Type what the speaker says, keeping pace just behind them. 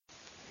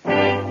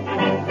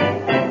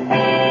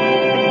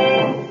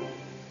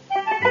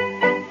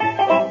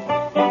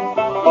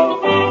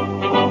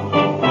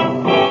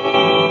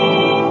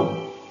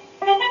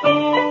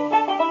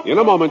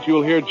a moment,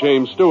 you'll hear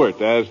James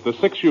Stewart as the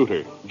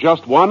six-shooter,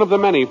 just one of the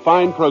many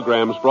fine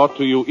programs brought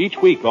to you each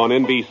week on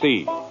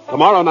NBC.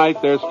 Tomorrow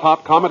night, there's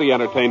top comedy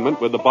entertainment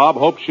with the Bob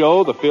Hope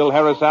Show, the Phil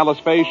Harris-Alice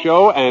Faye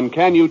Show, and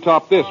Can You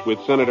Top This with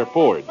Senator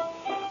Ford.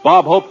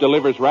 Bob Hope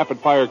delivers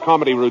rapid-fire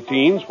comedy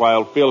routines,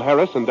 while Phil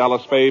Harris and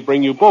Alice Faye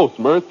bring you both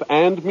mirth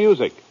and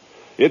music.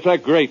 It's a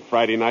great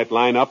Friday night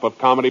lineup of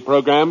comedy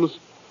programs,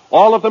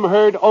 all of them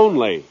heard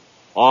only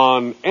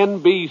on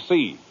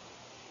NBC.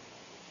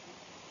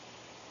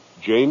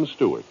 James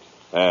Stewart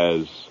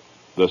as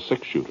the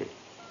six-shooter.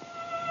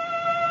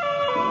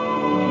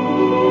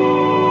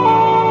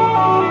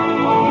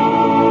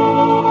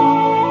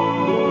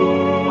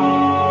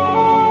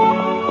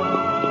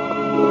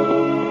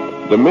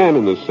 The man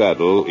in the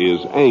saddle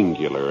is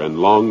angular and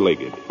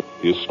long-legged.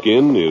 His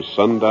skin is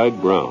sun-dyed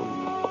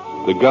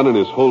brown. The gun in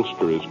his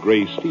holster is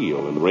gray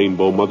steel and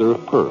rainbow mother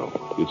of pearl.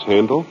 Its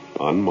handle,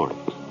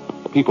 unmarked.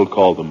 People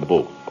call them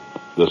both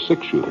the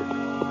six-shooter.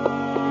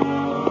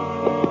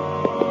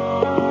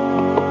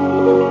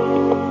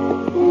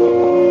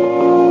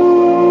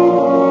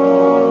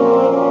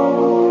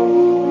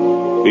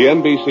 The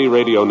NBC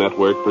Radio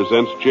Network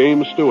presents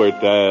James Stewart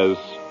as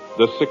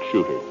the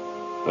six-shooter,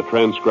 a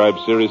transcribed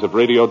series of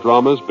radio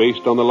dramas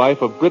based on the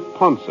life of Britt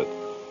Ponsett,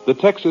 the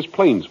Texas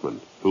plainsman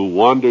who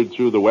wandered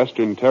through the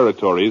Western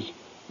Territories,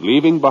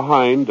 leaving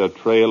behind a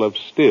trail of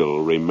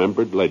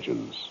still-remembered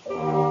legends.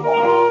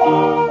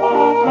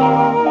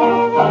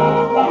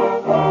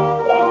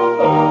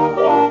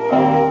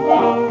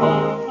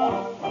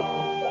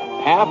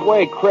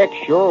 Halfway Creek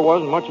sure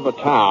wasn't much of a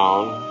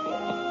town.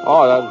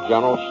 Oh, that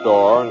general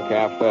store and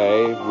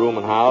cafe,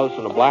 rooming house,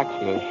 and a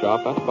blacksmith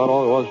shop. That's about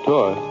all there was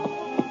to it.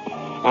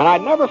 And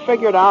I'd never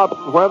figured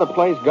out where the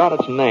place got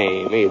its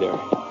name, either.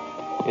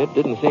 It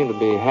didn't seem to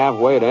be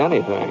halfway to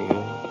anything.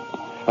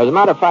 As a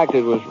matter of fact,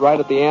 it was right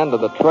at the end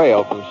of the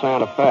trail from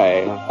Santa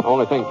Fe. The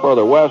only thing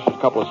further west was a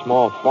couple of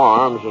small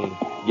farms and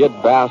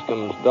Gid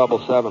Bascom's Double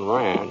 7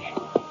 Ranch.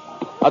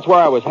 That's where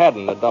I was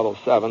heading, at Double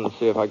 7, to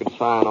see if I could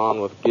sign on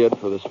with Gid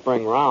for the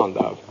spring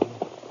roundup.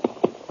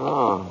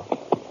 Oh.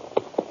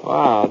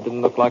 Wow, it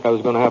didn't look like I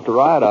was going to have to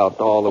ride out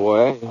all the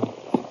way.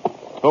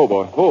 Oh,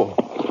 boy. Oh.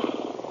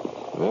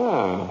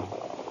 Yeah.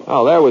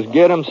 Well, there was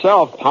Gid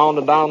himself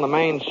pounding down the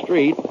main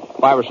street,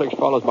 5 or 6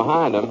 fellows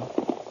behind him.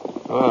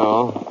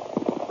 Well,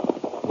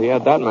 if he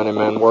had that many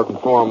men working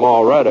for him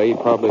already, he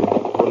probably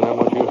wouldn't have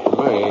much use for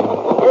me.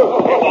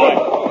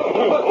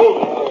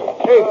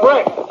 Hey,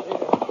 Britt.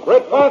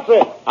 Britt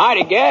Ponsett.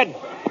 Howdy, Gid.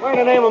 Where in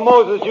the name of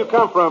Moses you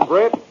come from,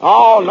 Britt?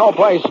 Oh, no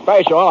place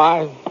special.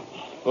 I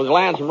was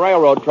laying some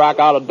railroad track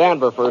out of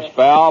Denver for a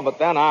spell, but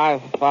then I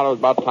thought it was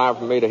about time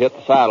for me to hit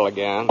the saddle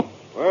again.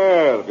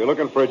 Well, if you're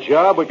looking for a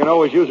job, we can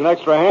always use an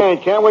extra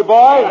hand, can't we,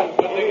 boys?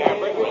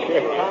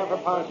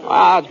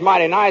 Well, it's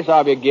mighty nice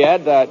of you,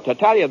 Gid. To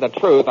tell you the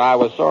truth, I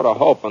was sort of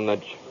hoping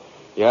that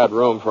you had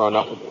room for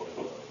enough.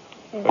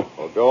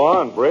 Well, go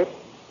on, Britt.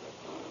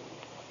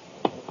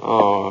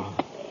 Oh.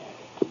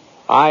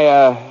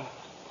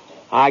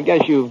 I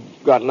guess you've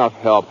got enough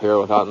help here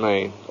without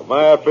me. Well,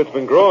 my outfit's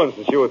been growing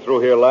since you were through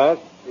here last.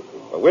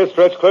 Well, we're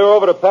stretched clear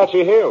over to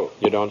Apache Hill.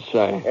 You don't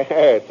say.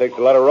 Yeah, it takes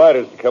a lot of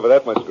riders to cover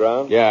that much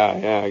ground.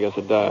 Yeah, I guess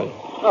it does.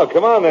 Oh,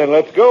 come on then,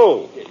 let's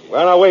go. We're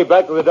on our way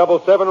back to the Double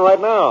 7 right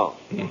now.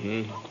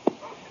 Mm-hmm.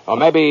 Well,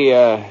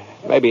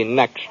 maybe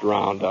next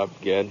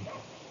roundup, Gid.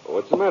 Well,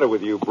 what's the matter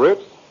with you, Britt?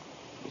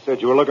 You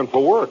said you were looking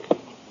for work.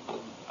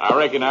 I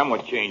reckon I'm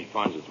what changed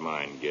Ponsett's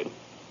mind, Gid.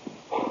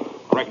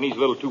 I reckon he's a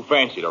little too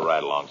fancy to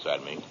ride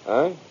alongside me.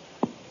 Huh?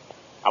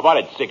 How about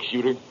it,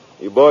 six-shooter?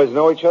 You boys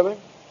know each other?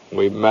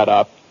 We met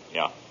up.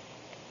 Yeah.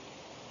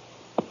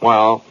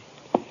 Well,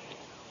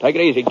 take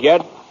it easy,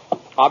 Gid.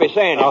 I'll be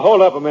saying it. Now,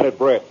 hold up a minute,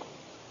 Britt.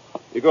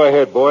 You go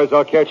ahead, boys.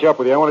 I'll catch up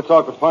with you. I want to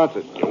talk to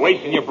Ponsett. You're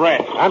wasting your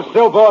breath. I'm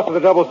still boss of the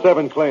Double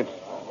 7, Clint.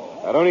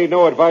 I don't need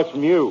no advice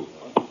from you.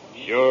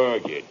 Sure,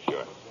 Gid,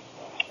 sure.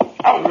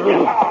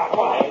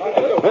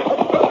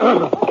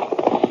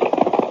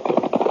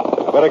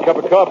 Got a cup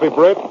of coffee,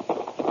 Britt?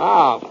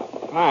 Oh,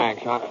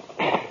 thanks.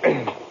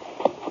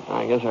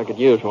 I guess I could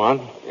use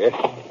one. Yeah.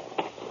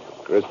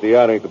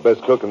 Christian ain't the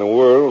best cook in the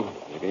world.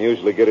 You can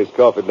usually get his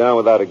coffee down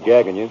without it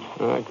gagging you.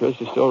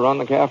 Christy still run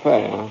the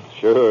cafe, huh?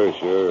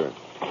 Sure.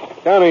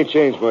 Town ain't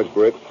changed much,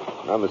 Britt.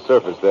 On the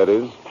surface, that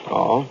is.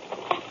 Oh?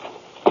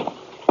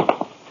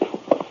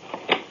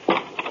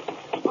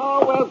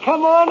 Oh, well,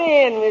 come on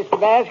in, Mr.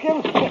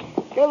 Bascom.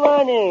 Come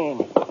on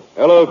in.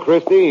 Hello,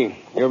 Christy.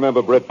 You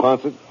remember Britt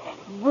Ponsett?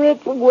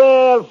 Britt,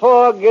 well,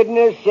 for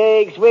goodness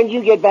sakes, when did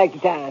you get back to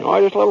town? Oh,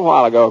 just a little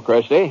while ago,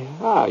 Christy.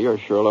 You're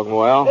sure looking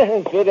well.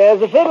 Fit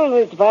as a fiddle,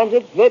 Mr.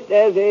 Ponsett. Fit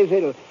as a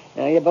fiddle.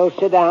 Now, you both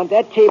sit down at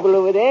that table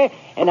over there,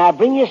 and I'll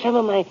bring you some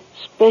of my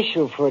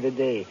special for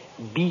today.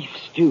 Beef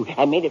stew.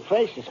 I made it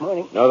fresh this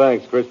morning. No,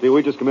 thanks, Christy.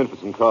 We just come in for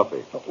some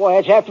coffee. Why,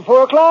 it's after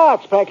 4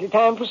 o'clock. It's practically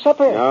time for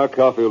supper. No,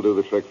 coffee will do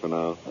the trick for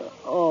now.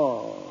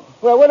 Oh.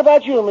 Well, what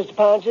about you, Mr.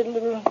 Ponsett? A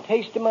little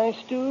taste of my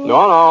stew? No.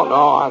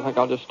 I think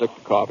I'll just stick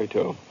to coffee,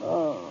 too.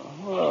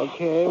 Oh,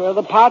 okay. Well,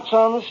 the pot's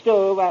on the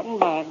stove out and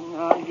back.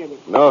 I'll get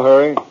it. No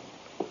hurry.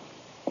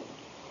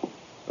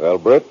 Well,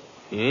 Britt,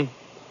 Hmm?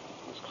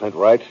 is Clint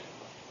right?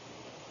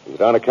 Is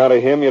it on account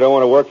of him you don't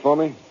want to work for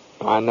me?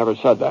 I never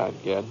said that,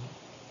 kid.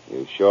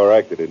 You sure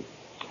acted it.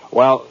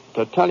 Well,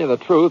 to tell you the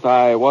truth,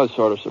 I was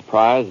sort of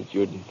surprised that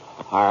you'd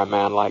hire a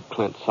man like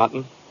Clint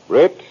Sutton.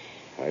 Britt,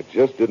 I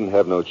just didn't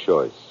have no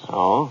choice.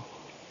 Oh?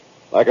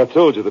 Like I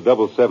told you, the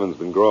 7's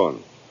been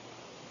growing.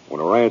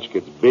 When a ranch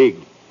gets big,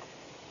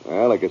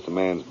 well, I guess a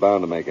man's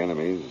bound to make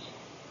enemies.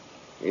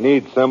 He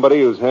needs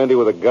somebody who's handy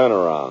with a gun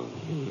around.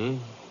 Mm-hmm.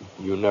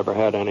 You never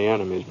had any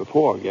enemies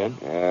before, kid.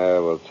 Yeah,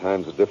 well,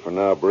 times are different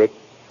now, Britt.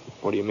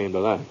 What do you mean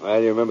by that?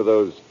 Well, you remember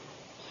those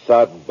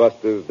sod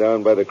busters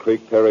down by the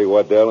creek, Perry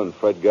Waddell and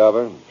Fred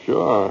Garver?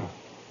 Sure.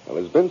 Well,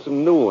 there's been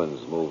some new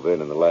ones move in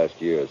the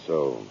last year or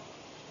so.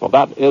 Well,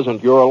 that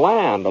isn't your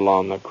land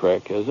along the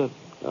creek, is it?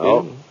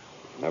 No, kid?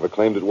 never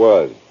claimed it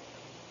was.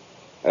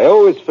 I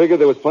always figured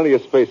there was plenty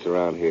of space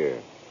around here.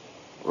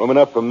 Room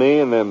enough for me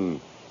and them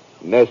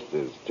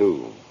nesters,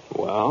 too.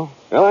 Well?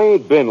 Well, I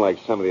ain't been like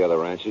some of the other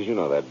ranches. You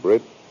know that,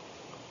 Britt.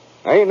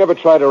 I ain't never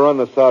tried to run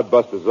the sod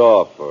busters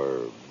off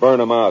or burn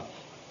them out.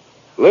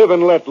 Live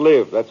and let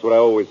live. That's what I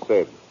always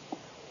said.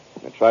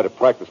 I try to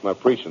practice my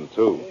preaching,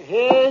 too.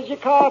 Here's your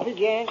coffee,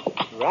 gents.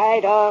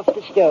 Right off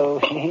the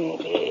stove. There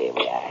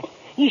we are.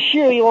 You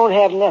sure you won't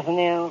have nothing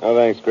else? Oh,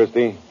 thanks,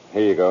 Christy.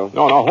 Here you go.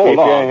 No, hold Keep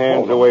on. your hands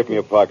Hold on. away from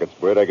your pockets,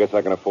 Britt. I guess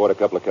I can afford a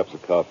couple of cups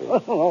of coffee.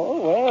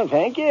 Oh, well,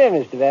 thank you,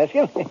 Mr.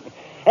 Bascom.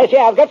 I say,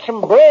 I've got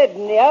some bread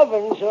in the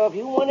oven, so if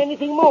you want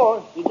anything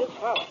more, you just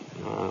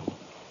holler.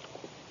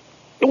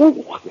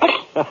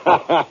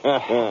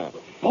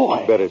 Boy.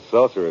 You better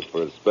saucer it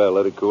for a spell.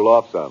 Let it cool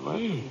off some, huh?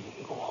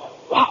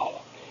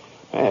 Wow.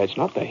 Hey, it's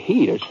not the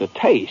heat, it's the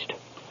taste.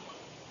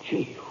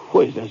 Gee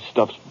whiz, that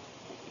stuff's...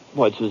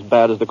 Well, it's as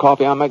bad as the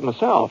coffee I make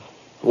myself.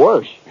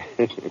 Worse.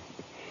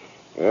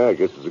 Yeah, I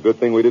guess it's a good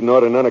thing we didn't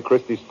order none of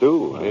Christie's,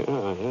 too. Huh?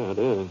 Yeah, it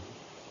is.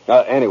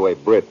 Anyway,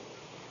 Britt,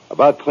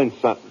 about Clint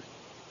Sutton.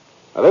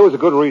 Now, there was a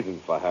good reason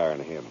for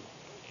hiring him.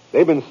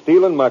 They've been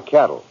stealing my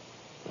cattle.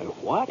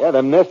 What? Yeah,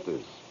 them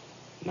nesters.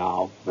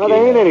 Now, There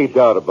ain't any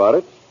doubt about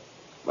it.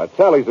 My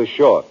tallies are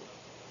short.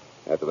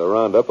 After the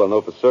roundup, I'll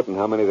know for certain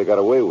how many they got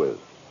away with.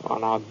 Oh,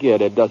 now,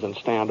 Gid, it doesn't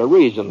stand to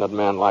reason that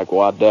men like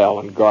Waddell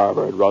and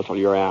Garver would rustle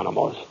your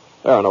animals.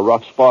 They're in a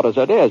rough spot as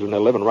it is, and they're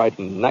living right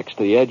next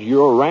to the edge of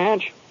your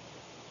ranch.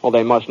 Well,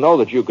 they must know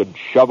that you could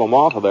shove them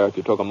off of there if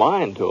you took a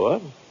mind to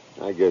it.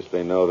 I guess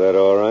they know that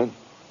all right.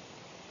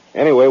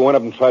 Anyway, one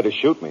of them tried to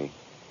shoot me.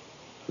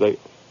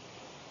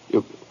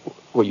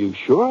 Were you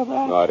sure of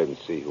that? No, I didn't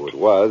see who it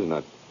was,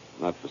 not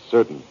for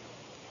certain.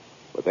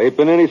 But there ain't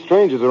been any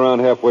strangers around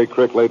Halfway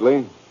Creek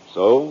lately,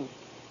 so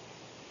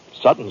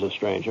Sutton's a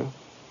stranger.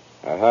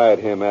 I hired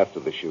him after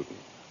the shooting.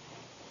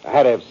 I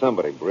had to have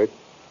somebody, Britt.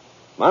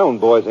 My own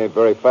boys ain't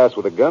very fast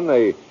with a gun.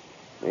 They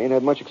ain't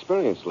had much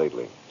experience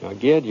lately. Now,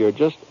 Gid, you're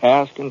just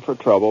asking for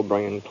trouble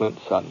bringing Clint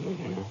Sutton in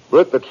here.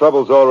 Britt, the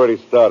trouble's already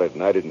started,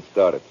 and I didn't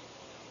start it.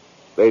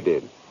 They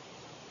did.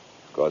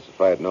 Of course, if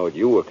I had known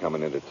you were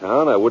coming into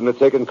town, I wouldn't have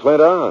taken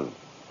Clint on.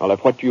 Well,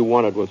 if what you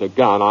wanted was a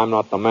gun, I'm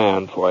not the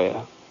man for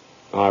you.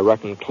 I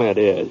reckon Clint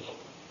is.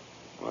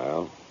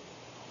 Well,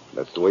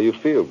 that's the way you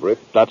feel, Britt.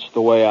 That's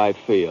the way I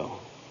feel.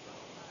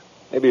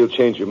 Maybe you'll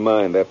change your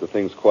mind after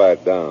things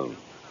quiet down.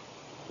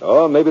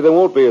 Or maybe there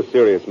won't be a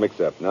serious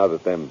mix-up now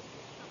that them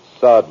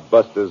sod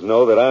busters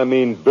know that I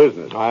mean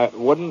business. I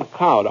wouldn't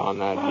count on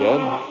that,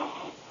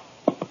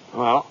 Gid.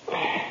 Well,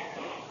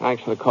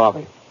 thanks for the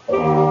coffee.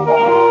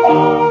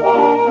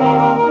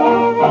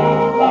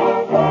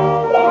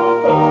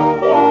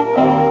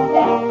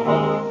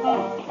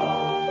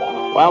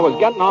 Well, it was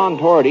getting on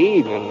toward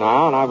evening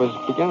now, and I was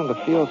beginning to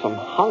feel some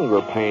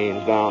hunger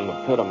pains down the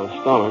pit of my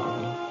stomach.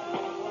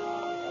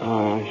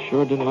 Oh, I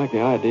sure didn't like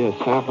the idea of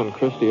sampling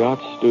Christy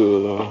Ott's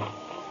stew, though.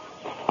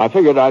 I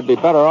figured I'd be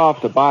better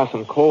off to buy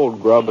some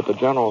cold grub at the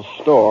general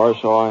store,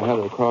 so I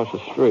headed across the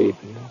street.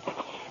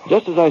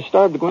 Just as I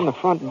started to go in the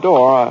front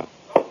door,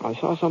 I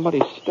saw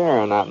somebody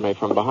staring at me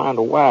from behind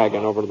a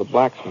wagon over to the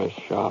blacksmith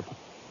shop.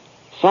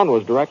 The sun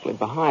was directly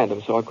behind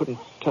him, so I couldn't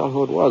tell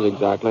who it was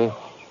exactly.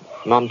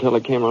 Not until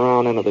it came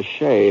around into the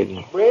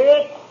shade.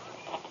 Britt?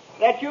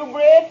 That you,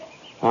 Britt?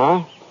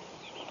 Huh?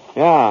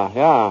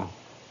 Yeah.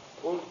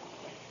 Well,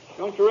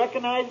 don't you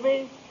recognize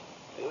me?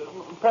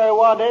 Perry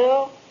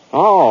Waddell?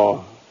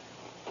 Oh,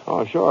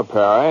 sure,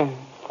 Perry.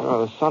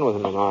 Oh, the sun was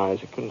in my eyes.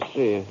 I couldn't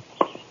see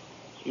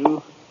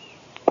you.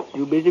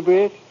 You busy,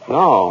 Britt?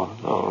 No,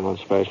 not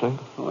especially.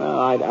 Well,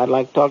 I'd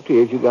like to talk to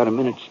you if you got a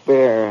minute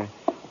spare.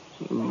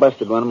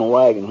 Busted one of my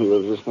wagon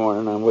wheels this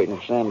morning. I'm waiting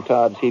for Sam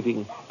Todd to see if he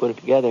can put it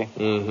together.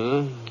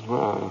 Mm-hmm.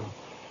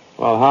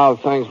 Well, how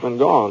have things been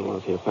going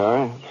with you,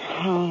 Perry?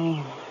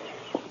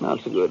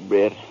 Not so good,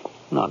 Britt.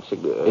 Not so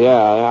good. Yeah,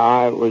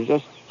 I was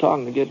just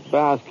talking to Gid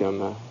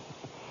Bascom.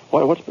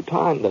 What's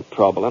behind the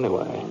trouble,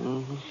 anyway?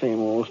 Same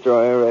old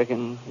story, I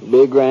reckon.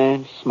 Big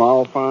ranch,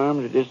 small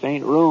farms, there just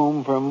ain't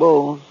room for 'em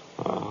both.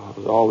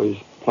 There's always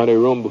plenty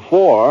of room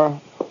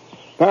before.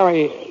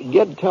 Perry,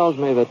 Gid tells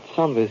me that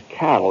some of his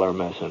cattle are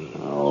missing.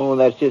 Oh, Oh,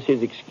 that's just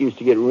his excuse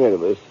to get rid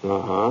of us.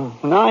 Uh-huh.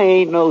 And I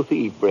ain't no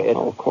thief, Brett.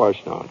 Oh, of course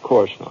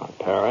not,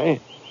 Perry.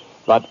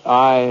 But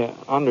I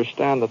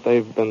understand that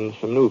they've been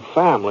some new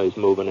families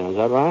moving in. Is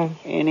that right?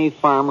 Any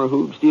farmer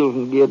who'd steal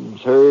from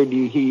Gid's herd,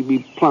 he'd be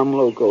plumb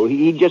loco.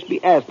 He'd just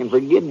be asking for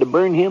Gid to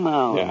burn him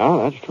out.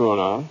 Yeah, that's true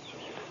enough.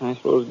 I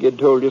suppose Gid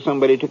told you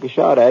somebody took a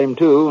shot at him,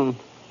 too, and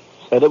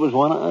said it was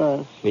one of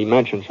us. He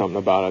mentioned something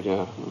about it,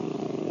 yeah.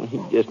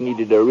 He just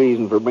needed a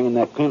reason for bringing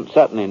that Clint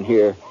Sutton in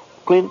here.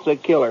 Clint's a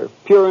killer,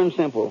 pure and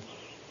simple.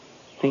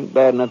 Think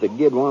bad enough that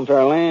Gid wants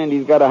our land.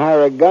 He's got to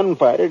hire a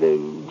gunfighter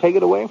to take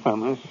it away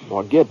from us.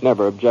 Well, Gid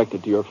never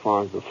objected to your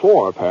farms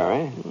before,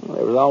 Perry.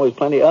 There was always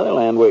plenty of other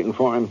land waiting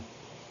for him.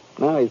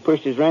 Now he's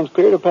pushed his ranch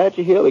clear to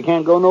Apache Hill. He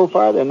can't go no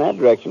farther in that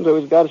direction, so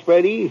he's got to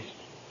spread east.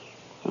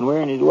 And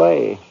we're in his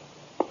way.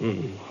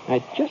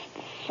 It just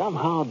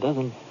somehow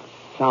doesn't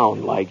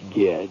sound like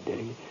Gid.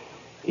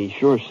 He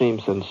sure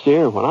seems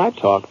sincere when I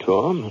talk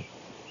to him.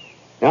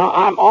 Now,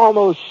 I'm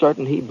almost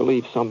certain he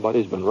believes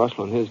somebody's been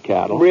rustling his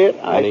cattle. Britt,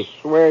 I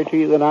swear to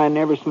you that I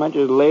never so much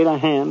as laid a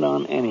hand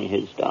on any of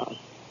his stock.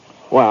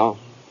 Well,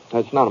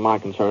 that's none of my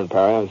concern,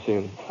 Perry.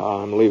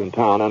 I'm leaving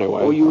town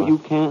anyway. Oh, you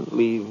can't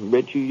leave,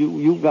 Britt.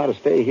 You got to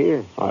stay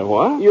here. I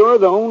what? You're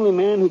the only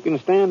man who can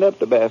stand up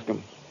to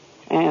Bascom.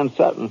 And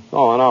Sutton.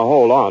 Oh, now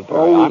hold on, Perry.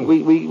 Oh,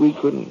 we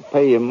couldn't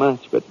pay you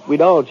much, but we'd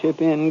all chip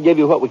in and give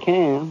you what we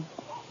can.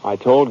 I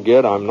told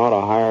Gid I'm not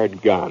a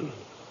hired gun.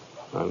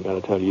 I'm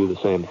going to tell you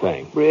the same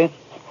thing.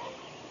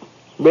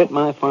 Britt,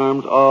 my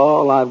farm's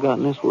all I've got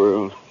in this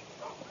world.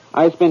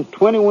 I spent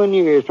 21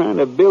 years trying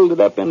to build it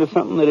up into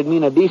something that'd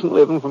mean a decent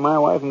living for my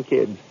wife and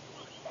kids.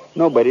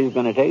 Nobody's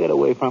going to take it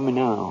away from me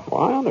now.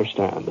 Well, I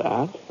understand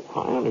that.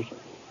 Hey,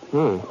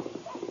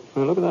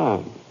 look at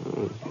that.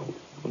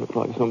 Looks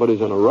like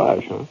somebody's in a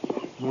rush,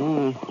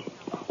 huh?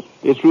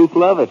 It's Ruth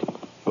Lovett.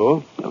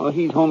 Oh? Oh,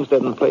 he's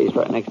homesteading a place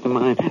right next to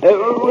mine.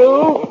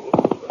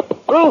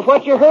 Ruth,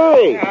 what's your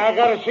hurry? I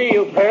gotta see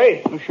you,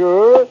 Perry.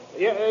 Sure?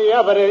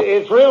 Yeah, but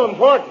it's real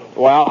important.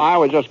 Well, I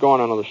was just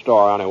going into the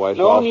store anyway,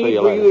 so I'll see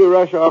you later. No need for you to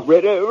rush off,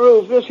 Britt.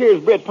 Ruth, this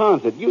here's Britt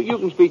Ponsett. You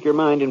can speak your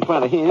mind in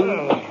front of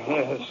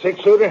him.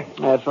 Six-shooter?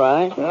 That's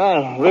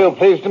right. Real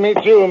pleased to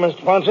meet you, Mr.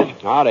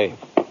 Ponsett. Howdy.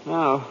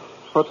 Now,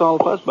 what's all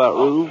the fuss about,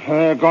 Ruth?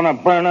 They're gonna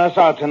burn us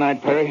out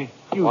tonight, Perry.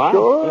 You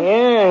sure?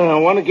 Yeah,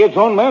 one of Gid's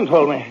own men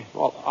told me.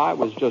 Well, I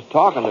was just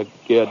talking to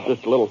Gid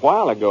just a little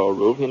while ago,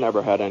 Rube. He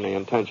never had any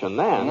intention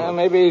then. Well,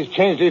 maybe he's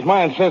changed his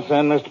mind since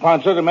then, Mr.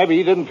 Ponsett, or maybe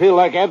he didn't feel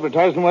like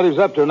advertising what he's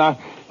up to. Now,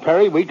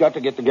 Perry, we got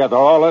to get together,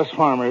 all us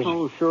farmers.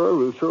 Oh, sure,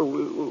 Ruth, sure.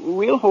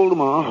 We'll hold them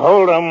off.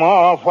 Hold them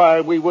off?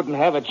 Why, we wouldn't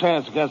have a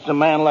chance against a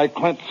man like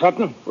Clint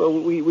Sutton.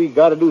 Well, we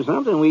got to do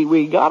something.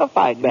 We got to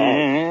fight back.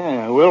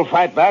 Yeah, we'll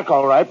fight back,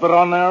 all right, but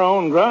on their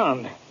own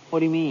ground. What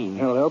do you mean?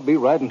 Well, they'll be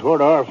riding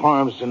toward our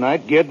farms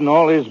tonight, Gid and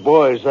all his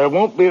boys. There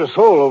won't be a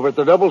soul over at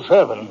the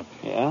 777.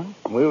 Yeah?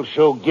 We'll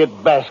show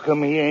Gid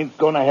Bascom he ain't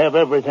going to have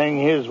everything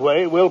his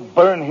way. We'll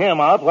burn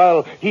him out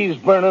while he's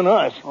burning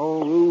us.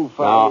 Oh, Rube.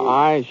 Now,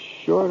 I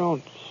sure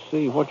don't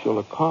see what you'll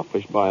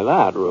accomplish by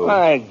that, Rube.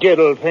 Why,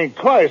 Gid'll think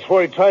twice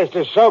before he tries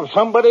to shove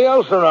somebody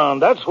else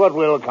around. That's what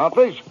we'll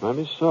accomplish.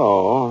 Maybe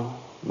so,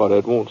 but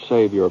it won't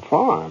save your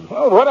farm.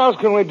 Well, what else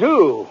can we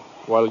do?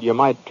 Well, you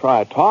might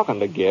try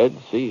talking to Gid,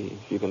 see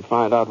if you can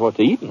find out what's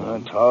eating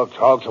him.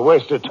 Talk's a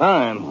waste of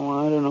time.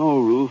 Oh, I don't know,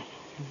 Ruth.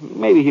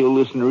 Maybe he'll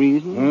listen to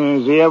reason.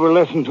 Has he ever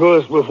listened to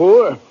us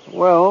before?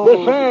 Well...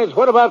 Besides,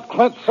 what about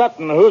Clint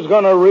Sutton? Who's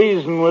going to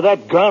reason with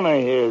that gun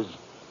of his?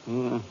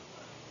 Yeah,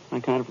 I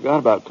kind of forgot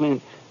about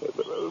Clint.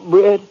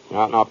 Britt?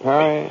 Now,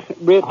 Perry...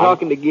 Britt,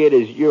 talking to Gid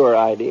is your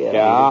idea.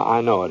 Yeah,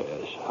 I know it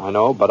is. I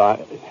know, but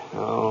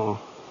Oh,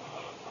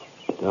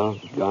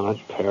 doggone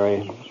it,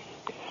 Perry.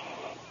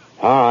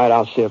 All right,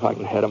 I'll see if I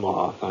can head him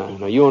off.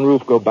 Now, you and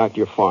Ruth go back to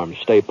your farm.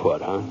 Stay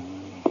put, huh?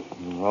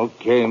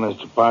 Okay,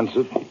 Mr.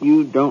 Ponsett.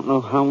 You don't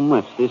know how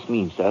much this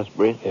means to us,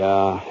 Britt. Yeah,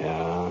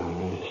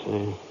 I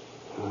see.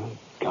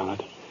 Got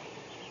it.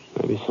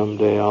 Maybe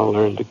someday I'll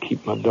learn to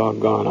keep my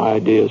doggone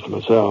ideas to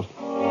myself.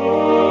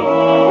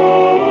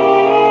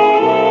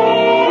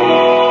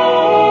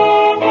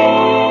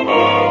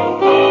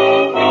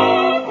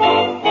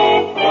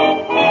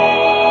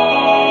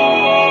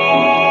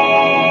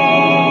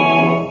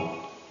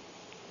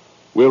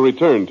 We'll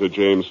return to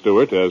James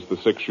Stewart as the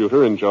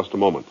six-shooter in just a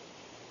moment.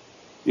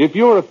 If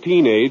you're of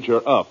teenage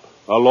or up,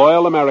 a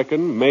loyal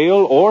American,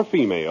 male or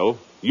female,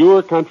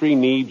 your country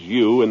needs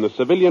you in the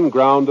Civilian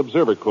Ground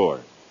Observer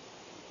Corps.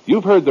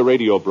 You've heard the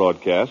radio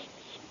broadcasts,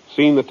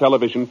 seen the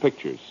television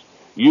pictures.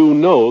 You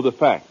know the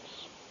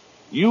facts.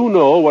 You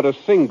know what a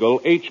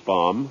single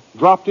H-bomb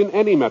dropped in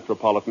any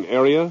metropolitan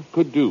area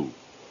could do.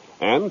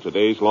 And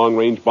today's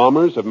long-range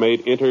bombers have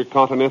made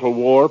intercontinental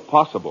war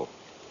possible.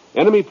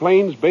 Enemy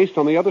planes based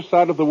on the other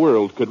side of the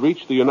world could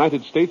reach the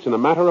United States in a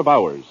matter of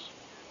hours.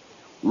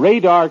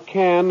 Radar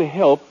can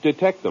help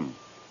detect them,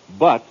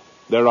 but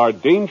there are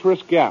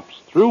dangerous gaps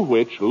through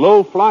which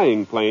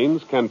low-flying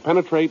planes can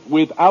penetrate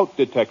without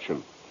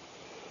detection.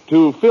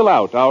 To fill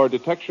out our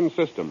detection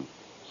system,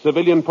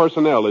 civilian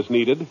personnel is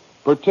needed,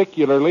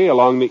 particularly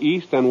along the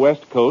east and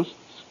west coasts,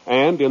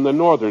 and in the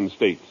northern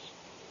states.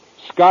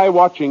 Sky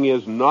watching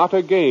is not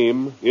a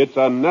game, it's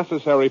a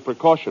necessary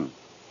precaution.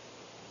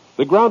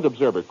 The Ground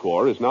Observer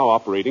Corps is now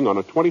operating on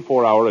a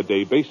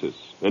 24-hour-a-day basis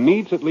and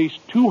needs at least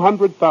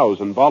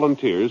 200,000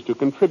 volunteers to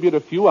contribute a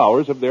few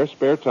hours of their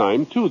spare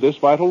time to this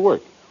vital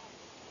work.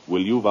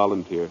 Will you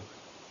volunteer?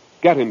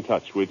 Get in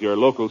touch with your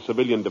local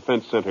Civilian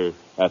Defense Center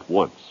at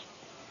once.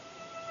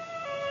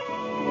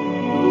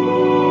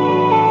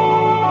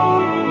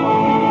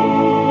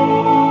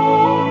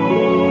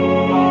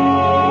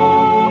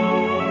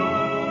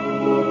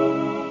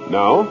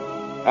 Now,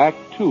 Act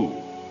 2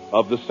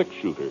 of The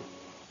Six-Shooter,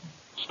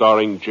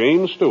 starring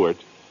Jane Stewart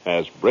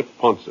as Britt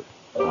Ponsett.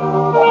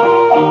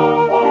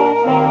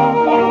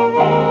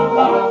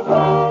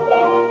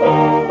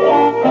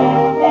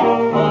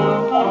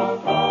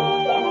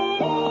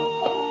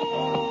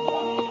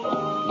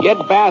 Ged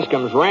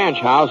Bascom's ranch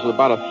house is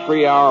about a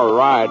 3-hour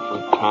ride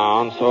from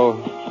town, so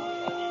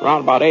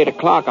around about 8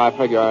 o'clock I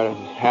figure I was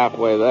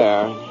halfway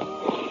there.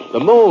 The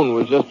moon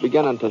was just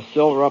beginning to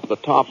silver up the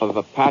top of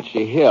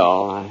Apache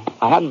Hill.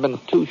 I hadn't been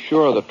too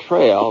sure of the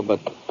trail, but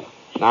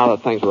now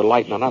that things were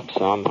lightening up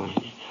some,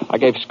 I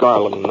gave Scar a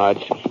little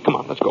nudge. Come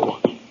on, let's go.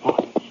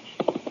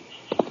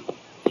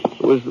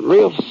 It was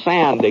real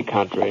sandy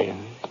country.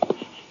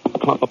 A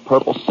clump of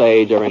purple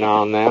sage every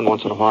now and then,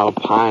 once in a while a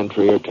pine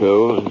tree or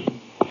two.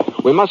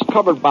 We must have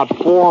covered about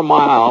 4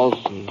 miles,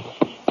 and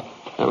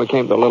then we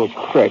came to a little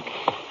creek.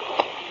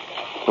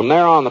 From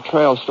there on, the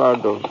trail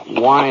started to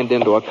wind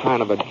into a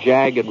kind of a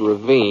jagged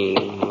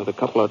ravine with a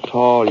couple of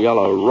tall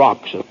yellow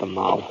rocks at the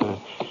mouth,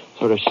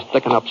 sort of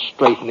sticking up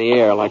straight in the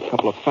air like a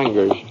couple of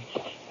fingers.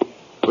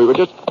 We were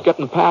just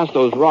getting past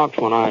those rocks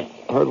when I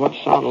heard what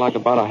sounded like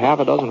about a half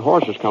a dozen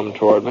horses coming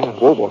toward me.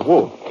 Whoa, whoa,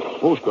 whoa.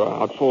 Whoa,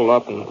 Scar. I pulled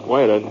up and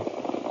waited.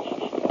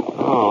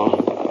 Oh.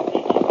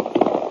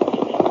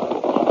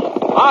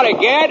 Howdy,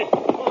 Ged.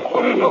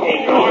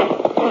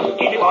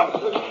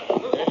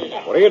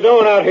 What are you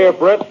doing out here,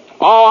 Britt?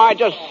 Oh, I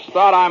just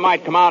thought I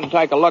might come out and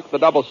take a look at the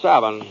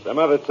 777. Some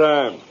other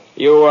time.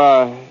 You,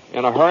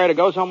 in a hurry to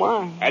go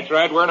somewhere? That's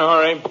right, we're in a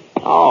hurry.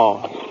 Oh,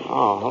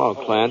 hello,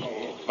 Clint.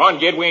 Come on,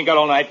 Gid, we ain't got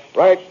all night.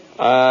 Right.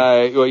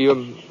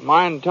 You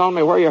mind telling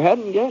me where you're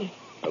heading, Ged?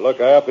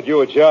 Look, I offered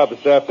you a job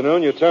this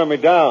afternoon. You turned me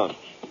down.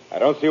 I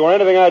don't see where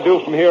anything I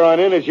do from here on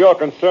in is your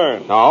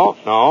concern. No,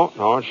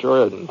 it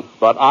sure isn't.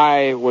 But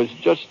I was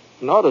just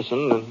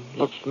noticing, and it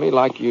looks to me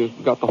like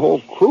you've got the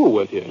whole crew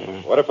with you.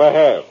 What if I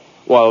have?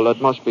 Well,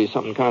 it must be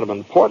something kind of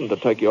important to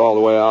take you all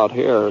the way out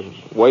here,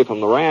 away from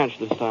the ranch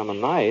this time of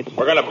night.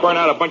 We're going to burn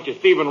out a bunch of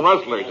Stephen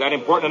rustlers. Is that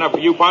important enough for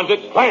you,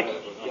 Ponset? Thanks.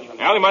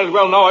 Well, you might as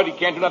well know it. You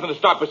can't do nothing to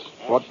stop us.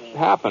 What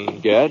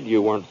happened, Ged?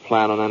 You weren't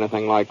planning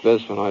anything like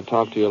this when I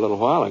talked to you a little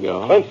while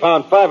ago. Clint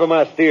found 5 of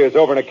my steers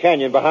over in a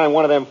canyon behind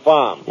one of them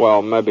farms.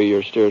 Well, maybe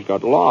your steers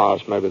got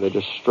lost. Maybe they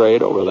just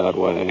strayed over that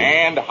way.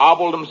 And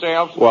hobbled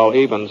themselves? Well,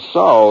 even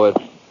so, it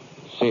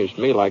seems to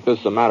me like this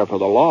is a matter for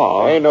the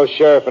law. There ain't no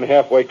sheriff in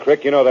Halfway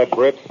Creek. You know that,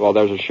 Britt. Well,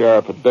 there's a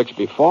sheriff at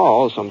Bixby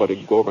Falls. Somebody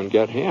go over and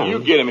get him. You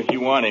get him if you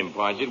want him,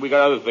 Ponset. We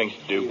got other things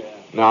to do.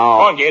 No.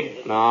 Come on,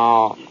 Gid.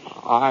 No,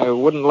 I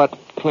wouldn't let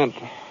Clint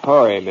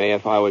hurry me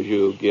if I was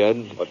you,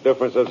 Gid. What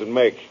difference does it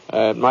make?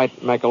 It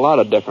might make a lot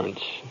of difference.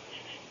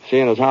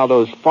 Seeing as how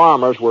those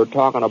farmers were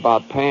talking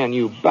about paying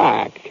you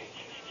back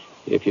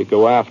if you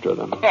go after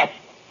them.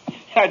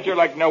 I'd sure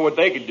like to know what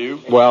they could do.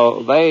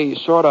 Well, they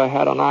sort of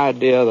had an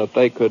idea that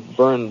they could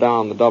burn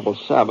down the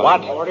 777.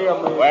 What?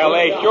 Well,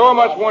 they sure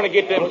must want to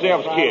get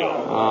themselves killed.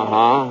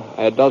 Uh-huh.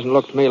 It doesn't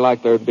look to me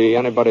like there'd be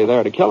anybody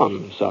there to kill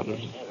him, Sutton.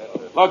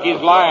 Look,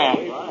 he's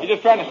lying. He's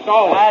just trying to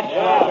stall us.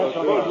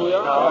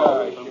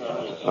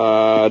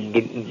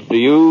 Do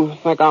you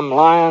think I'm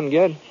lying,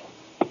 Gid?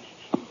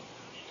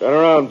 Turn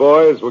around,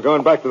 boys. We're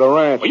going back to the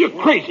ranch. Well, you're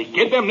crazy,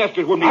 Gid. Them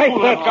nesters wouldn't be I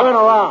fooling said us. turn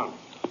around.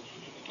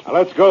 Now,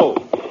 let's go.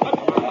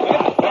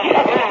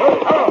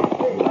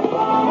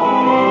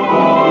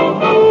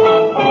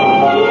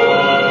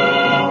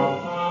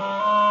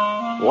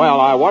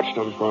 Well, I watched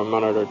them for a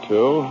minute or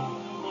two,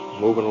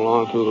 moving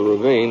along through the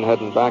ravine,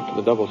 heading back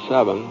to the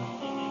 777.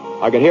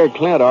 I could hear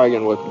Clint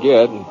arguing with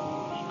Gid, and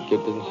Gid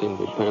didn't seem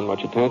to be paying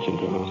much attention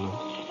to him.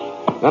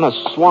 Then I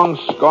swung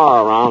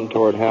Scar around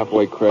toward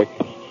Halfway Creek.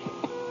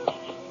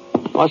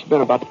 Must have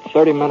been about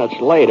 30 minutes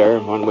later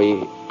when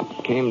we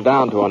came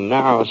down to a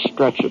narrow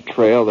stretch of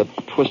trail that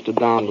twisted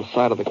down the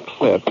side of the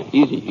cliff.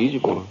 Easy,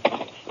 boy.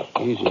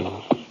 Easy.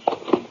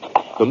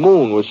 The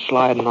moon was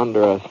sliding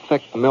under a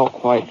thick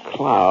milk-white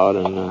cloud,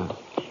 and the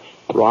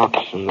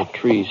rocks and the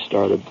trees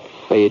started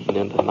fading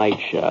into night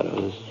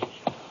shadows.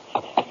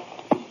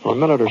 For a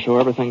minute or so,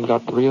 everything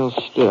got real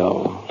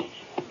still.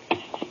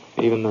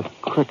 Even the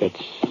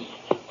crickets.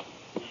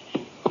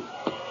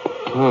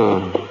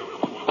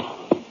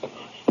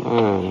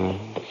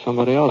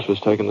 Somebody else was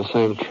taking the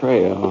same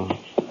trail.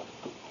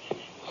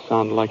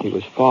 Sounded like he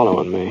was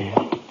following me.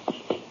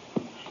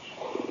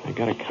 I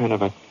got a kind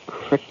of a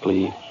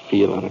prickly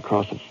feeling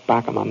across the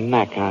back of my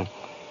neck. I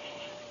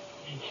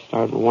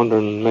started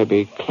wondering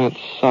maybe Clint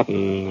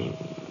Sutton.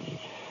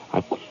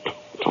 I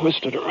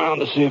twisted around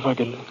to see if I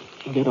could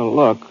get a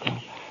look.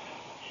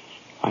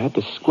 I had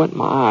to squint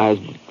my eyes,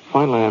 but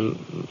finally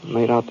I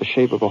made out the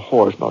shape of a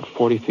horse about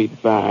 40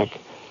 feet back.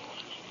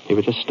 He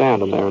was just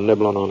standing there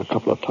nibbling on a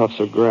couple of tufts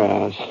of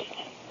grass.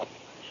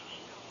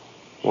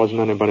 Wasn't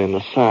anybody in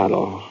the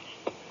saddle.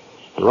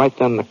 And right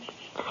then the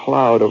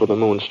cloud over the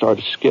moon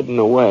started skidding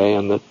away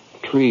and the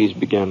trees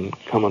began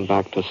coming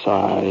back to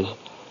size.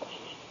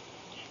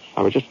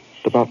 I was just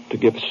about to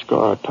give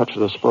Scar a touch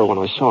of the spur when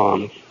I saw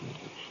him,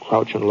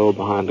 crouching low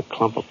behind a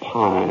clump of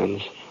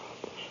pines.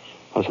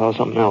 I saw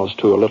something else,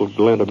 too, a little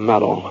glint of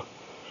metal.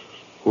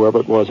 Whoever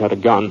it was had a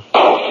gun.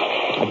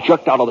 I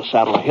jerked out of the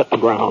saddle and hit the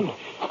ground.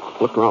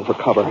 Looked around for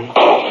cover.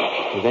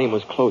 His aim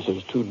was close. It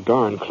was too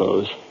darn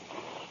close.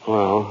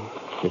 Well,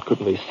 it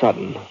couldn't be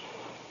Sutton.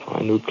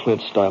 I knew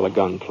Clint's style of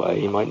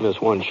gunplay. He might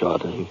miss one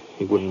shot, and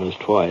he wouldn't miss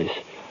twice.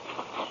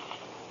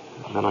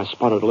 And then I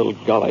spotted a little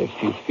gully a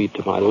few feet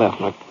to my left,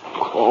 and I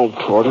crawled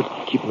toward it,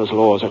 keeping as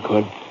low as I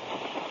could.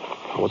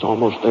 I was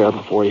almost there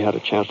before he had a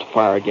chance to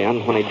fire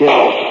again. When he did,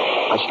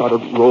 I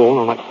started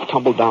rolling, and I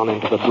tumbled down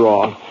into the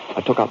draw.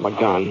 I took out my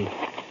gun.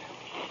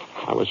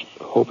 I was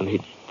hoping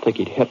he'd think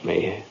he'd hit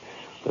me,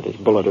 that his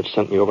bullet had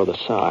sent me over the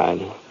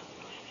side.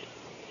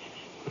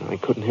 I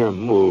couldn't hear him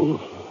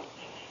move.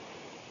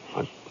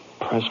 I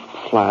pressed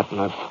flat, and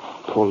I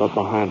pulled up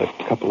behind a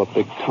couple of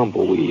big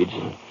tumbleweeds.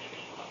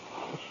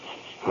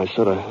 I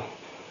sort of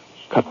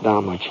cut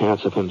down my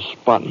chance of him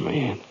spotting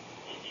me.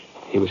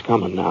 He was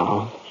coming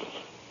now.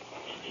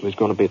 He was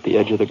going to be at the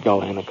edge of the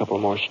gully in a couple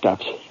more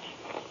steps.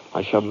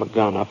 I shoved my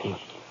gun up and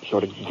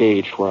sort of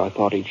gauged where I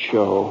thought he'd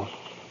show.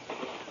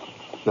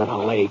 Then a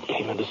leg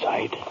came into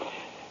sight.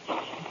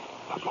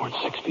 Not more than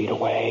 6 feet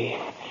away.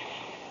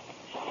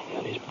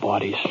 Then his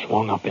body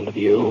swung up into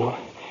view.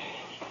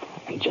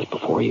 And just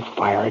before he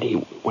fired,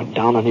 he went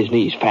down on his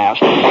knees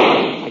fast.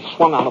 I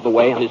swung out of the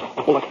way, and his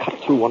bullet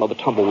cut through one of the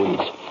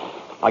tumbleweeds.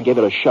 I gave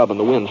it a shove, and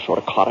the wind sort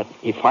of caught it.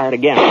 He fired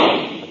again.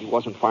 But he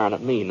wasn't firing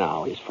at me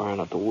now. He was firing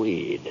at the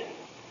weed.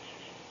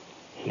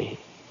 And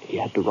he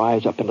had to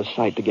rise up into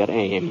sight to get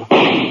aim.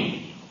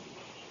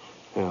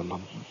 My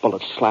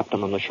bullet slapped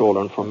him on the shoulder,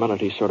 and for a minute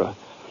he sort of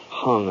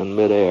hung in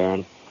midair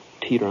and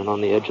teetering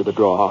on the edge of the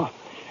draw.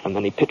 And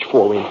then he pitched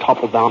forward and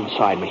toppled down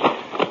beside me.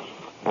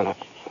 And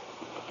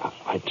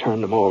I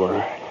turned him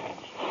over.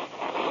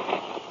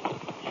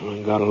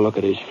 I got a look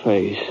at his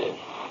face.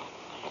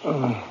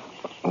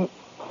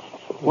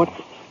 What?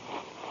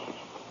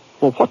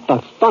 Well, what the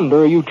thunder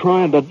are you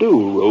trying to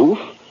do, Ruth?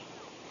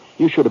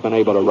 You should have been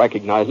able to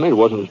recognize me. It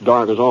wasn't as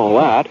dark as all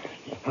that.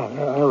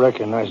 I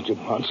recognized you,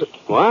 Ponce.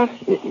 What?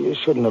 You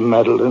shouldn't have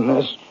meddled in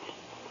this.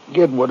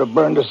 Gid would have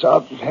burned us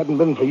out if it hadn't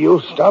been for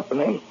you stopping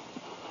him.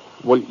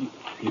 Well,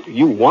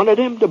 you wanted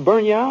him to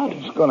burn you out?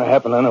 It's going to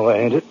happen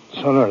anyway, ain't it?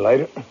 Sooner or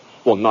later.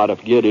 Well, not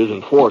if Gid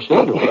isn't forced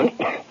into it.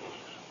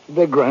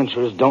 Big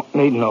ranchers don't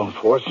need no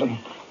forcing.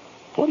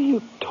 What are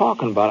you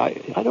talking about?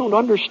 I don't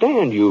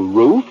understand you,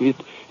 Ruth.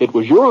 It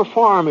was your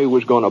farm he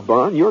was going to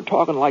burn. You're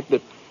talking like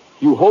that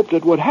you hoped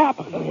it would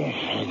happen.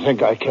 I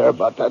think I care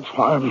about that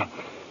farm.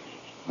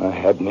 I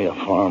had me a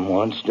farm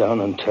once down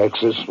in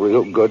Texas.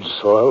 Real good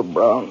soil,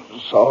 brown,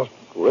 soft,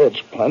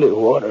 rich, plenty of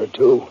water,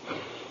 too.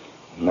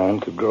 A man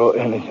could grow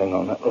anything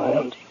on that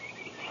land.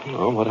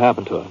 Well, what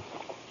happened to it?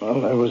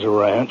 Well, there was a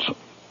ranch.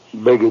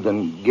 Bigger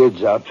than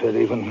Gid's outfit,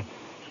 even.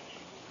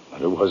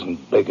 But it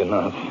wasn't big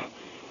enough.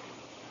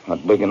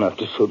 Not big enough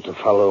to suit the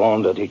fellow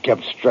owned it. He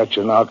kept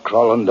stretching out,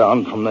 crawling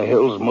down from the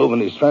hills, moving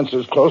his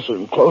fences closer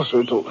and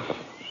closer till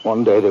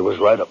one day they was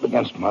right up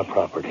against my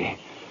property.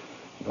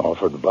 He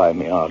offered to buy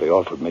me out. He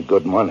offered me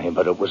good money,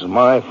 but it was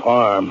my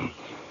farm.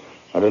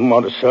 I didn't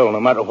want to sell no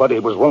matter what he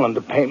was willing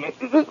to pay me.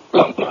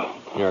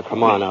 Here,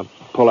 come on. I'll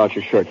pull out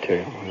your shirt,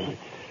 too.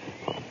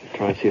 I'll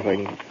try and see if I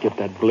can get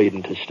that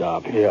bleeding to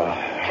stop.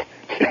 Yeah.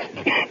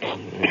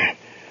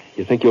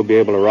 You think you'll be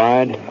able to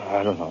ride?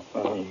 I don't know.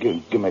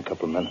 Give me a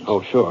couple of minutes.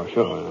 Oh, sure.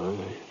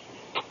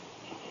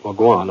 Well,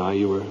 go on now.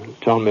 You were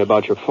telling me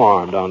about your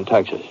farm down in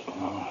Texas.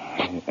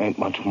 Ain't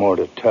much more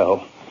to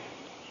tell.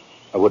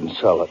 I wouldn't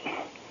sell it.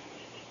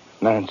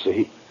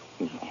 Nancy,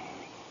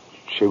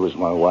 she was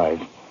my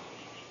wife.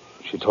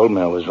 She told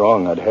me I was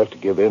wrong. I'd have to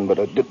give in, but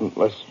I didn't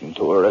listen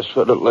to her. I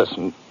should have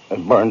listened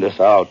and burned us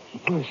out.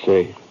 I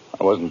see.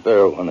 I wasn't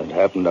there when it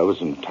happened. I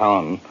was in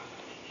town.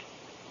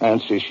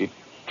 Nancy, she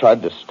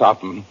tried to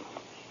stop him.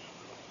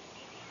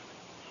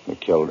 They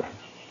killed her.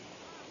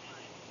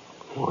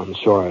 Oh, I'm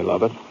sorry,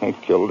 Lovett. They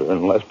killed her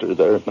and left her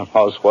there in the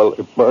house while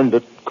they burned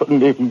it.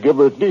 Couldn't even give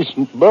her a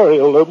decent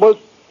burial. There was...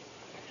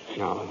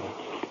 No,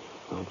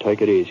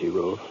 take it easy,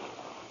 Ruth.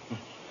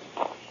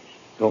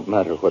 Don't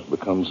matter what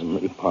becomes of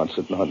me, Ponce,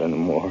 not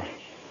anymore.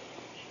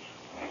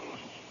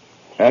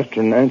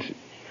 After Nancy...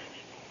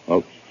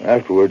 Well,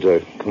 afterwards I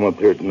come up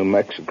here to New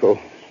Mexico.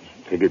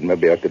 Figured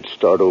maybe I could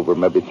start over.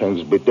 Maybe things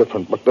would be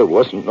different, but there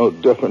wasn't no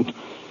different.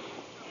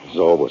 There's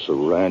always a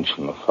ranch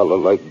and a fellow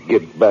like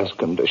Gid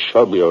Bascom to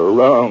shove you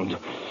around.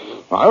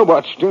 I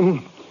watched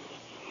him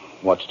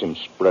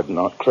spreading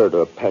out clear to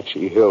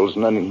Apache Hills,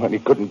 and then when he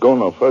couldn't go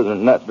no further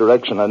in that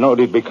direction, I knowed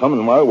he'd be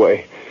coming my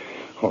way.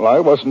 Well, I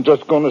wasn't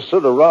just going to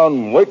sit around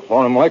and wait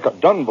for him like I'd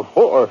done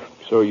before.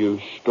 So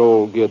you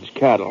stole Gid's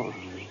cattle.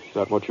 Is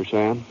that what you're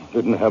saying?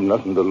 Didn't have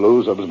nothing to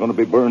lose. I was going to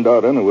be burned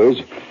out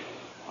anyways.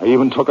 I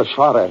even took a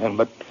shot at him,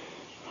 but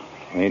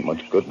I ain't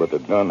much good with a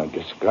gun. I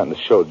guess I kind of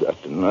showed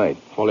that tonight.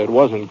 Well, it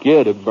wasn't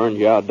Gid who burned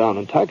you out down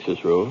in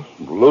Texas, Rube.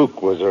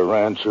 Luke was a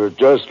rancher,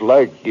 just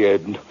like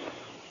Gid.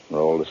 They're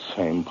all the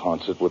same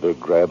Ponset with their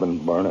grabbing,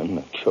 burning,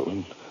 and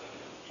killing.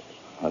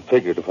 I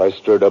figured if I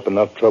stirred up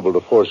enough trouble to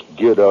force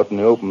Gid out in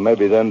the open,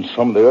 maybe then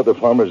some of the other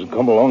farmers would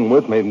come along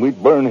with me and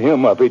we'd burn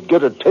him up. He'd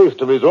get a taste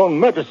of his own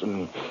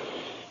medicine.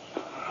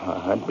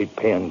 I'd be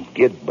paying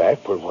Gid back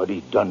for what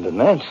he'd done to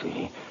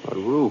Nancy. But,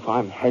 Rube,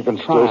 I can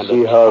still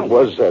see how it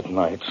was that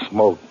night.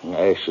 Smoke and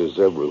ashes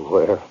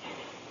everywhere.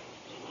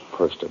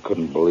 First, I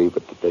couldn't believe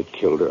it that they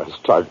killed her. I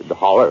started to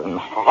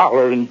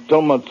holler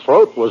until my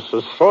throat was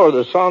so sore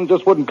the sound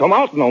just wouldn't come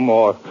out no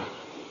more.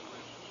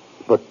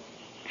 But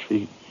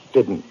she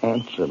didn't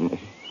answer me.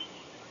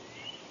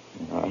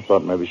 I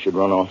thought maybe she'd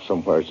run off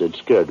somewhere. They'd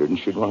scared her and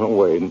she'd run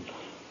away.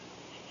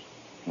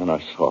 And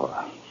I saw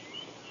her.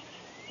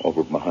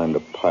 Over behind a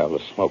pile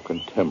of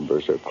smoking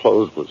timbers. Her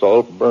clothes was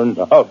all burned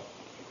out.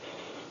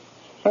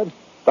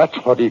 That's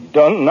what he'd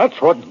done. That's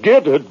what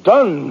Gid had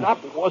done.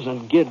 That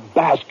wasn't Gid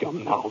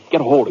Bascom. Now,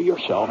 get a hold of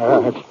yourself.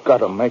 I've got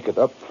to make it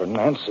up for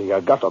Nancy.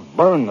 I got to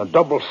burn the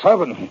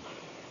 777.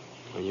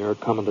 And you're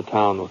coming to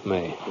town with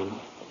me.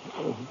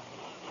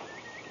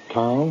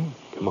 Town?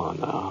 Come on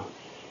now.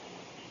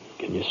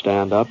 Can you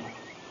stand up?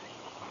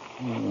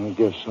 I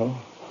guess so.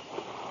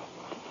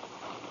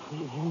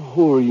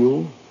 Who are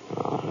you?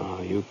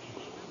 You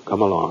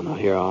come along. Now,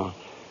 here,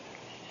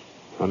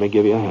 let me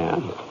give you a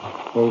hand.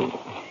 Well,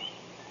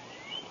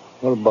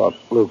 what about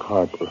Luke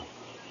Harper?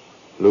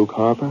 Luke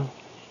Harper?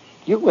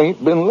 You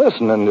ain't been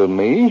listening to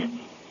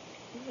me.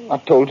 I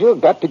told you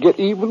I've got to get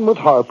even with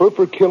Harper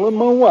for killing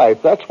my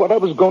wife. That's what I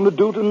was going to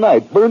do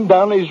tonight, burn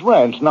down his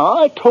ranch. Now,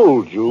 I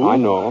told you. I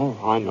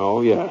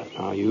know, yeah.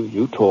 Now,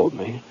 you told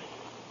me.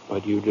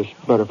 But you just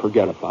better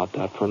forget about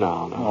that for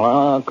now.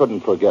 Well, I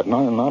couldn't forget.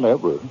 Not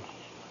ever.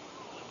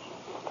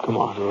 Come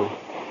on, Rube.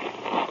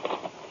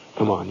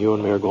 Come on, you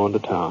and me are going to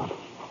town.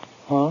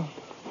 Huh?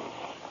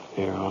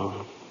 Here,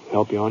 I'll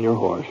help you on your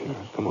horse here.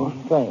 Come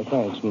on.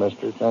 Thanks,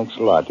 mister. Thanks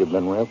a lot. You've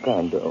been real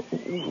kind to...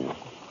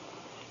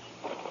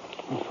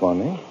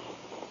 Funny.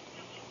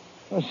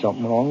 There's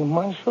something wrong with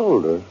my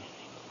shoulder.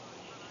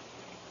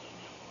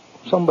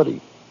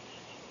 Somebody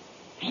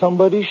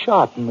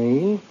shot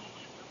me.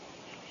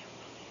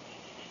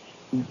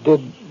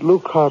 Did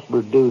Luke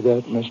Harper do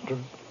that, mister?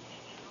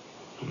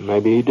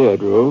 Maybe he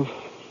did, Rube.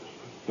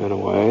 In a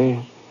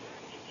way.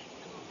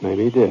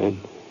 Maybe he did.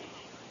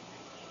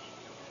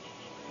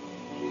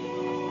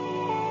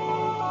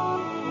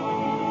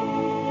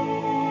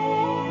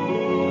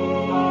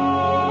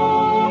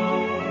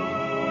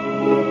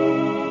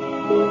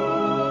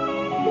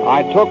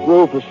 I took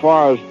Rube as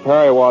far as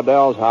Perry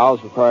Waddell's house,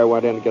 and Perry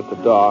went in to get the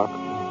doc.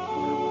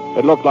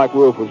 It looked like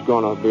Rube was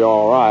going to be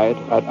all right.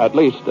 At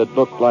least it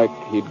looked like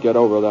he'd get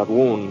over that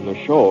wound in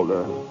the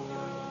shoulder.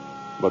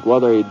 But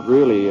whether he'd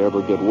really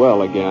ever get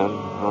well again,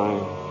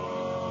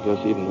 I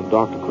guess even the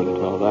doctor couldn't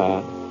tell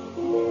that.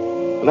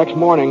 The next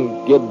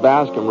morning, Gid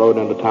Bascom rode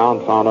into town,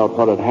 found out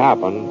what had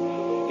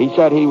happened. He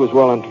said he was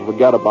willing to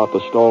forget about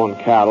the stolen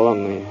cattle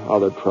and the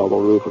other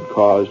trouble Rube had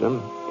caused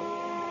him.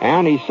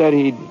 And he said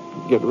he'd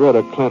get rid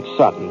of Clint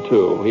Sutton,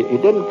 too. He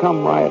didn't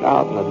come right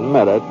out and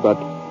admit it, but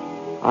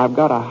I've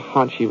got a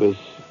hunch he was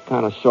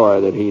kind of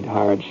sorry that he'd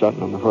hired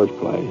Sutton in the first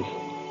place.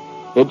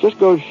 It just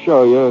goes to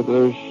show you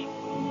there's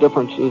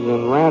differences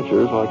in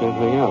ranchers like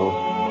anything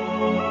else.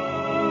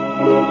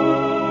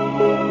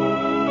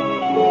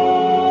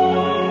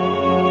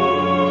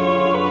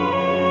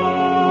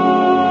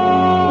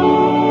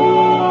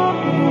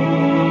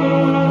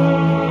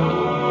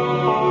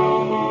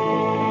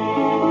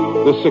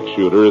 The Six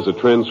Shooter is a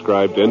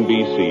transcribed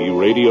NBC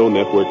Radio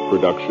Network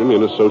production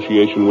in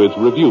association with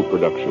Review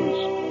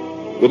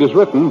Productions. It is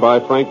written by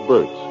Frank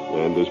Burtz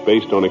and is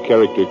based on a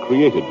character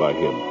created by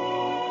him.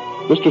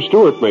 Mr.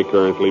 Stewart may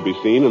currently be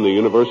seen in the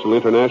Universal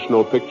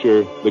International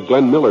picture The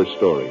Glenn Miller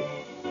Story.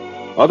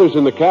 Others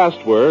in the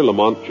cast were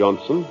Lamont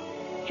Johnson,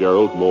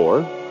 Gerald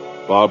Moore,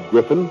 Bob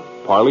Griffin,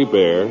 Parley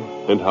Bear,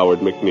 and Howard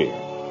McNear.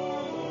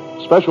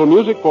 Special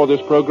music for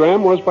this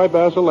program was by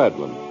Basil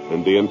Adlin,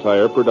 and the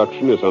entire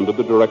production is under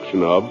the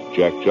direction of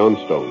Jack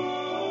Johnstone.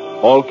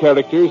 All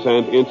characters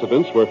and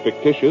incidents were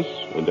fictitious,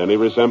 and any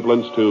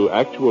resemblance to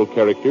actual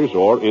characters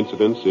or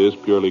incidents is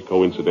purely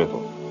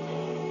coincidental.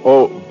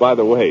 Oh, by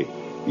the way,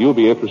 you'll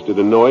be interested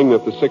in knowing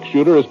that the Six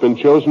Shooter has been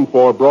chosen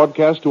for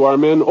broadcast to our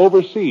men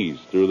overseas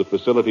through the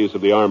facilities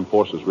of the Armed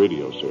Forces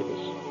Radio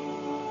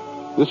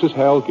Service. This is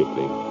Hal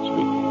Gibney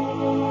speaking.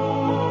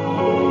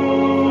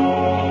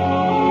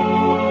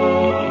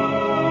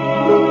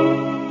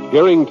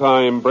 Hearing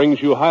Time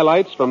brings you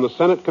highlights from the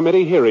Senate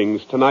committee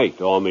hearings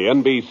tonight on the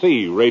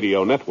NBC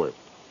Radio Network.